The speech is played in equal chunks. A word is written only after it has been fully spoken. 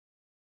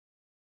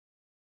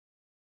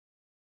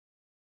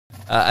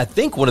I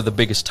think one of the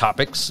biggest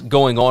topics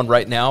going on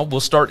right now will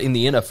start in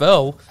the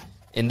NFL,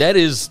 and that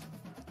is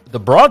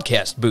the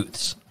broadcast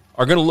booths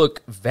are going to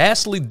look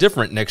vastly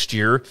different next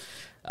year.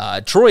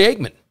 Troy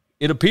Aikman,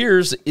 it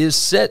appears, is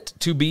set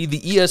to be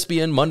the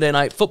ESPN Monday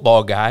Night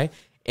Football guy,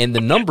 and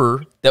the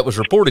number that was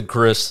reported,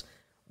 Chris,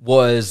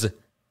 was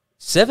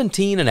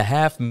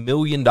 $17.5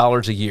 million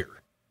a year,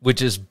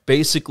 which is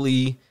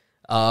basically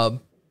Tony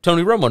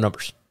Romo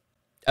numbers.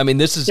 I mean,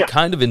 this is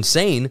kind of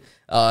insane.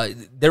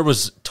 There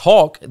was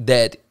talk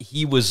that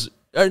he was,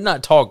 or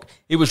not talk,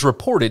 it was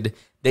reported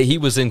that he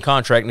was in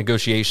contract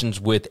negotiations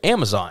with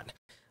Amazon.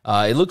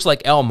 It looks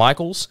like Al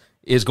Michaels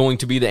is going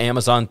to be the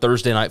Amazon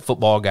Thursday Night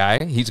Football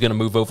guy. He's going to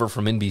move over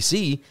from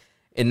NBC.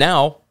 And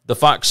now the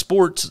Fox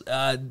Sports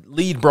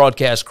lead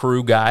broadcast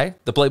crew guy,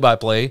 the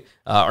play-by-play,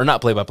 or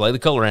not play-by-play, the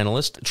color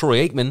analyst,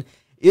 Troy Aikman,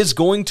 is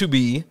going to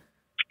be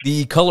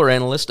the color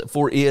analyst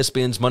for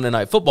ESPN's Monday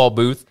Night Football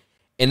booth.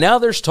 And now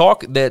there's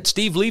talk that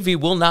Steve Levy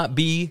will not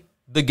be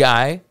the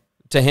guy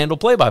to handle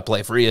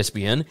play-by-play for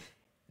ESPN.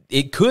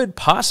 It could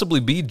possibly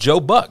be Joe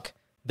Buck.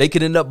 They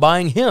could end up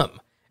buying him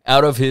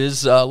out of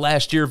his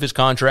last year of his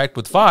contract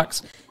with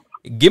Fox.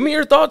 Give me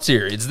your thoughts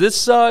here. Is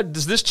this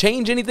does this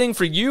change anything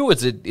for you?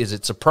 Is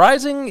it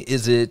surprising?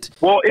 Is it?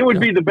 Well, it would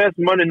be the best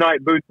Monday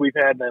night booth we've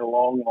had in a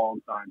long, long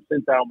time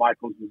since Al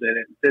Michaels was in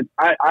it. Since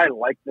I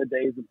like the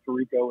days of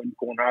Tirico and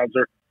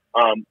Kornheiser.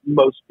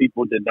 Most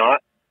people did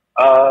not.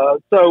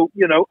 So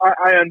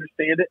I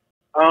understand it.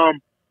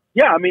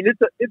 I mean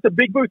it's a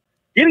big booth.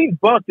 Getting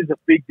Buck is a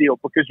big deal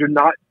because you're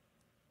not.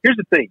 Here's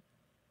the thing: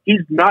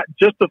 he's not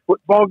just a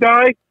football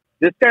guy.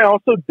 This guy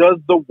also does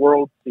the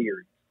World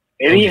Series.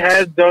 And he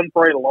has done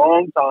for a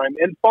long time.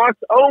 And Fox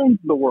owns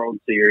the World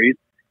Series.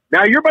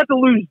 Now you're about to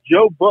lose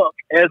Joe Buck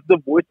as the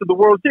voice of the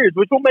World Series,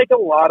 which will make a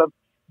lot of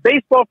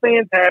baseball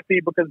fans happy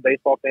because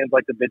baseball fans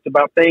like to bitch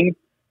about things.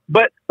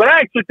 But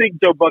I actually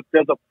think Joe Buck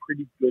does a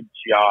pretty good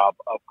job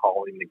of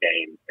calling the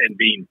game and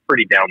being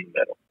pretty down the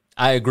middle.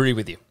 I agree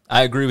with you.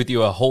 I agree with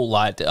you a whole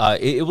lot.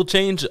 It will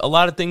change a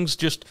lot of things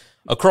just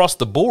across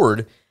the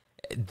board.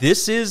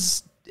 This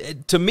is,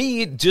 to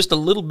me, just a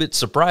little bit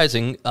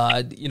surprising,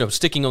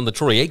 sticking on the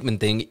Troy Aikman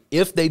thing.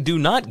 If they do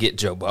not get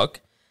Joe Buck,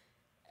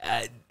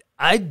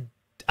 I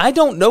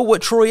don't know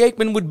what Troy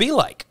Aikman would be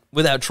like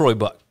without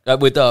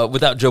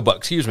without Joe Buck,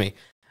 excuse me,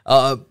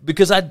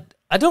 because I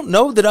don't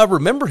know that I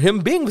remember him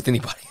being with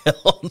anybody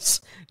else.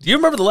 Do you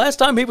remember the last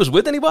time he was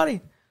with anybody,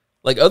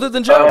 like other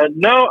than Joe?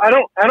 No, I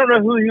don't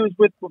know who he was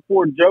with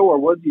before Joe, or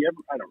was he ever?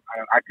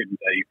 I couldn't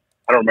tell you.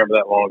 I don't remember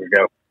that long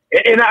ago.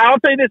 And I'll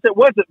say this: it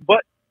wasn't,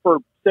 but for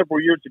several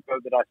years ago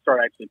that I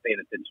started actually paying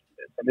attention to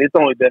this. I mean, it's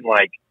only been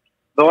like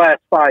the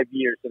last 5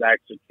 years that I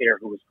actually care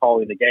who was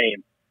calling the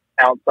game,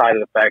 outside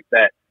of the fact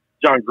that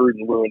John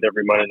Gruden ruined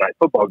every Monday Night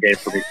Football game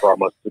for me for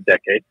almost a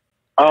decade.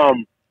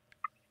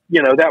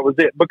 That was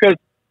it. Because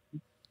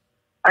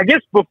I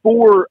guess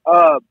before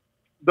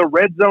the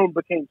red zone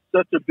became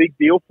such a big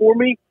deal for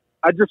me,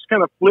 I just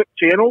kind of flipped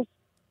channels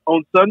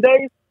on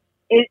Sundays,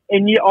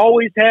 and you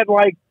always had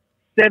like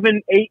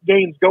 7-8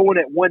 games going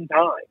at one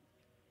time.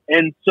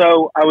 And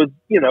so I was,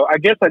 I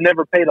guess I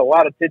never paid a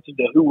lot of attention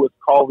to who was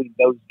calling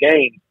those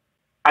games.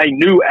 I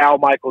knew Al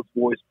Michaels'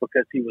 voice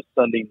because he was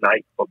Sunday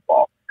Night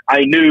Football.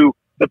 I knew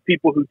the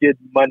people who did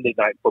Monday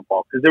Night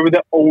Football because they were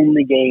the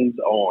only games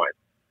on.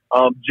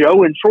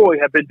 Joe and Troy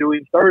have been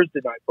doing Thursday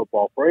Night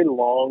Football for a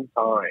long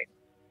time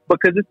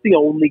because it's the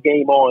only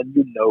game on.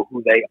 You know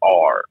who they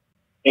are,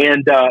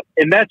 and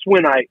that's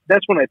when I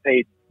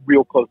paid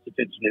real close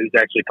attention to who's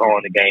actually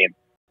calling the game.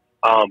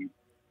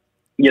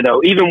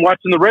 Even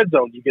watching the red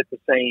zone, you get the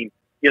same,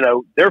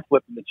 they're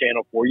flipping the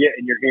channel for you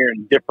and you're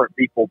hearing different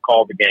people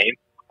call the game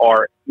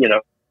or,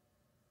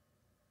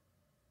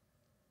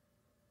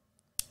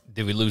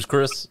 Did we lose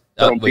Chris?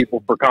 Some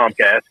people for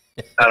Comcast.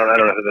 I don't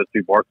know who those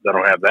people are because I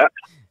don't have that.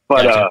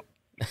 But,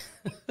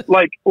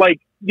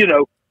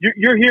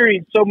 you're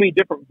hearing so many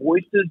different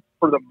voices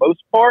for the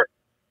most part.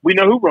 We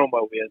know who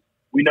Romo is.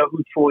 We know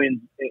who Troy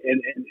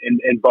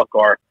and Buck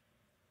are.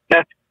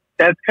 That's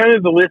kind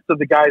of the list of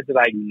the guys that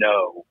I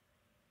know.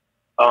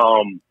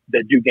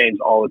 That do games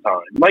all the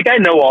time. Like, I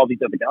know all these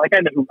other guys. Like, I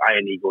know who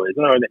Ian Eagle is.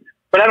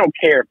 But I don't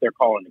care if they're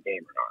calling the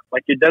game or not.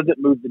 Like, it doesn't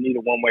move the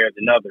needle one way or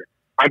the other.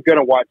 I'm going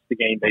to watch the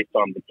game based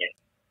on the game.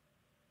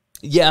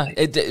 Yeah,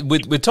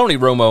 with Tony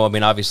Romo, I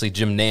mean, obviously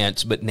Jim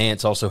Nantz, but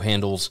Nantz also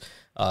handles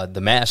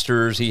the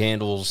Masters. He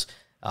handles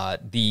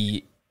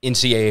the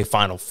NCAA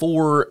Final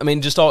Four. I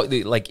mean, just all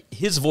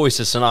his voice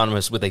is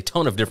synonymous with a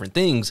ton of different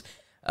things.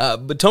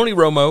 But Tony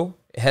Romo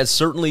has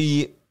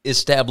certainly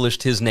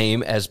established his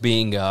name as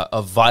being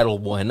a vital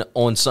one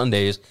on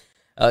Sundays.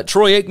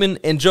 Troy Aikman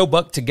and Joe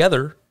Buck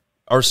together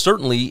are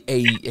certainly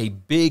a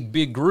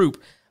big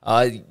group.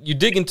 You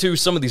dig into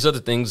some of these other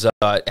things,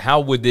 how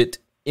would it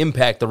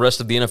impact the rest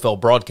of the NFL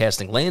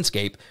broadcasting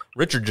landscape?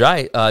 Richard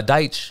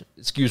Deitch,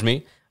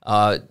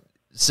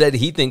 said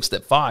he thinks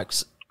that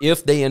Fox,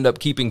 if they end up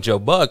keeping Joe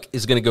Buck,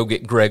 is going to go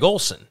get Greg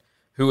Olsen,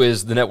 who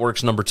is the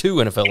network's number 2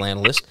 NFL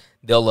analyst.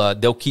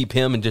 They'll keep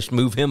him and just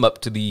move him up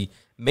to the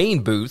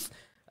main booth.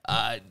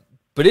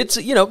 But it's,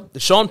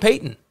 Sean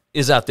Payton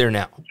is out there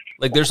now.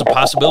 Like, there's a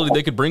possibility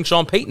they could bring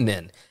Sean Payton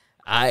in.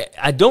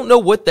 I don't know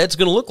what that's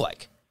going to look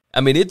like.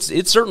 I mean, it's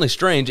certainly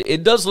strange.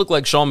 It does look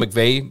like Sean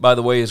McVay, by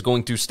the way, is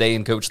going to stay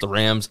and coach the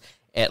Rams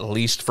at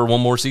least for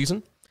one more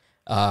season.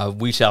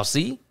 We shall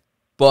see.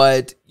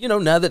 But,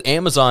 now that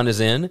Amazon is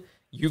in,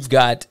 you've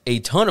got a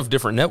ton of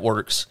different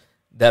networks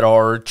that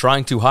are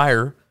trying to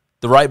hire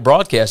the right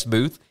broadcast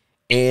booth.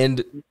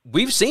 And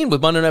we've seen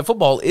with Monday Night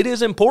Football, it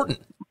is important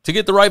to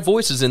get the right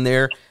voices in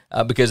there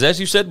because, as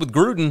you said with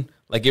Gruden,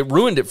 like, it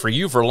ruined it for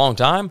you for a long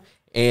time.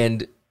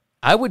 And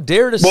I would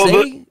dare to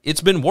say it's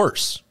been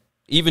worse,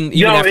 even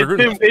after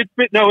Gruden.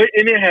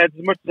 It has.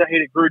 As much as I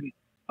hated Gruden,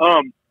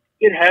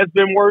 it has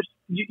been worse.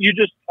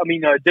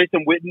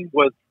 Jason Witten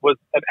was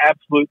an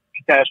absolute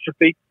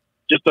catastrophe,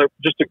 just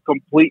a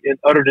complete and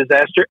utter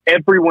disaster.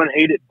 Everyone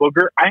hated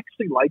Booger. I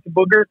actually liked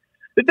Booger,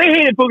 but they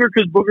hated Booger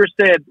because Booger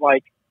said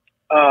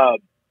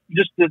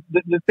just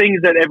the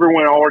things that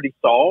everyone already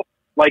saw,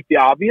 like the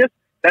obvious.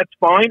 That's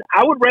fine.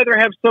 I would rather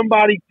have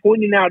somebody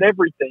pointing out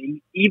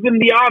everything, even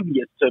the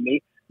obvious, to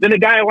me, than a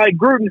guy like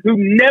Gruden who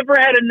never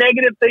had a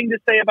negative thing to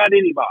say about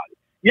anybody.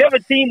 You have a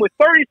team with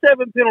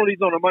 37 penalties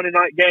on a Monday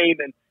night game,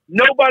 and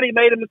nobody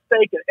made a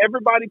mistake, and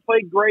everybody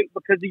played great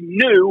because he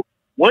knew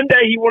one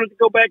day he wanted to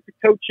go back to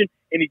coaching,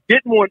 and he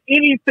didn't want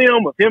any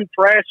film of him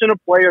trashing a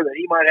player that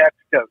he might have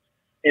to coach.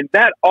 And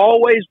that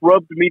always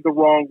rubbed me the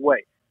wrong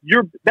way.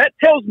 That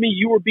tells me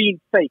you were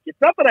being fake.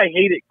 It's not that I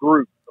hated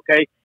Gruden,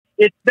 okay?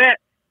 It's that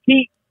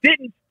he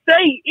didn't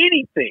say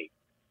anything.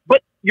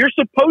 But you're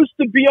supposed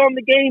to be on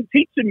the game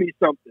teaching me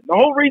something. The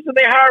whole reason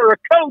they hire a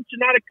coach and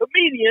not a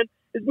comedian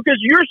is because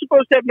you're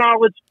supposed to have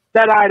knowledge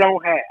that I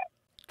don't have.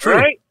 True.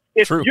 Right?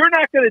 If you're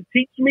not going to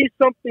teach me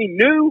something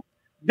new,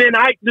 then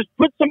I just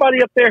put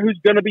somebody up there who's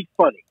going to be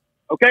funny.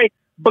 Okay?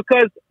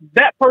 Because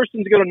that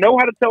person's going to know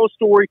how to tell a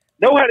story,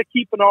 know how to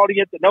keep an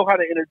audience, and know how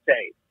to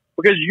entertain.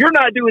 Because you're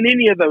not doing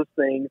any of those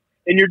things,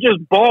 and you're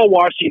just ball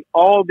washing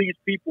all these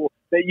people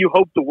that you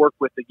hope to work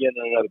with again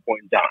at another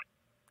point in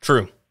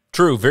time.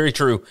 True, very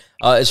true.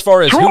 As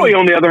far as Troy,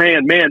 on the other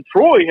hand, man,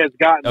 Troy has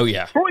gotten. Oh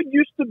yeah, Troy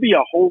used to be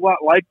a whole lot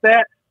like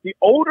that. The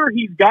older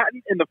he's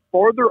gotten, and the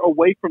farther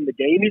away from the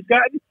game he's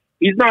gotten,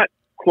 he's not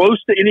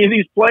close to any of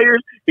these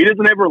players. He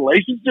doesn't have a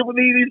relationship with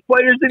any of these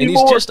players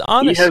anymore. And he's just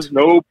honest. He has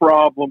no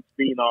problem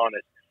being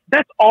honest.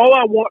 That's all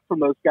I want from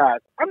those guys.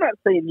 I'm not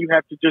saying you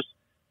have to just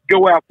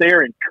go out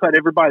there and cut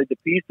everybody to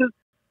pieces.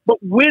 But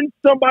when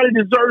somebody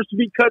deserves to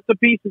be cut to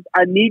pieces,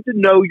 I need to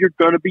know you're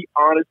going to be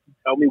honest and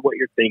tell me what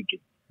you're thinking.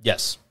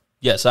 Yes,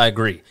 I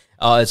agree.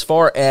 As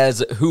far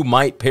as who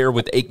might pair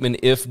with Aikman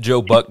if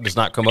Joe Buck does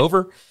not come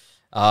over,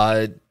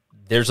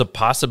 there's a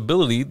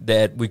possibility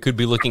that we could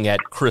be looking at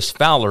Chris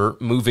Fowler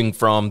moving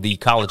from the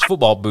college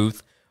football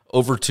booth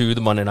over to the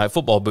Monday Night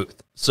Football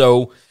booth.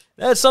 So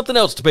that's something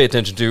else to pay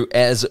attention to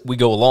as we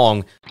go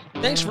along.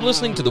 Thanks for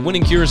listening to the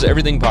Winning Cures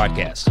Everything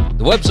podcast.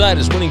 The website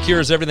is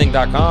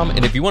winningcureseverything.com,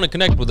 and if you want to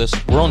connect with us,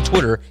 we're on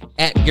Twitter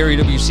at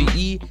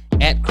GaryWCE,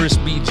 at Chris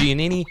B.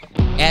 Giannini,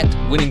 at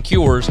Winning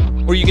Cures,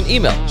 or you can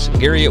email us,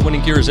 Gary at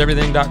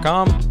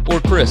winningcureseverything.com or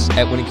Chris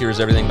at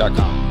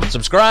winningcureseverything.com.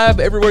 Subscribe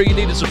everywhere you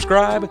need to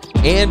subscribe,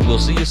 and we'll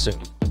see you soon.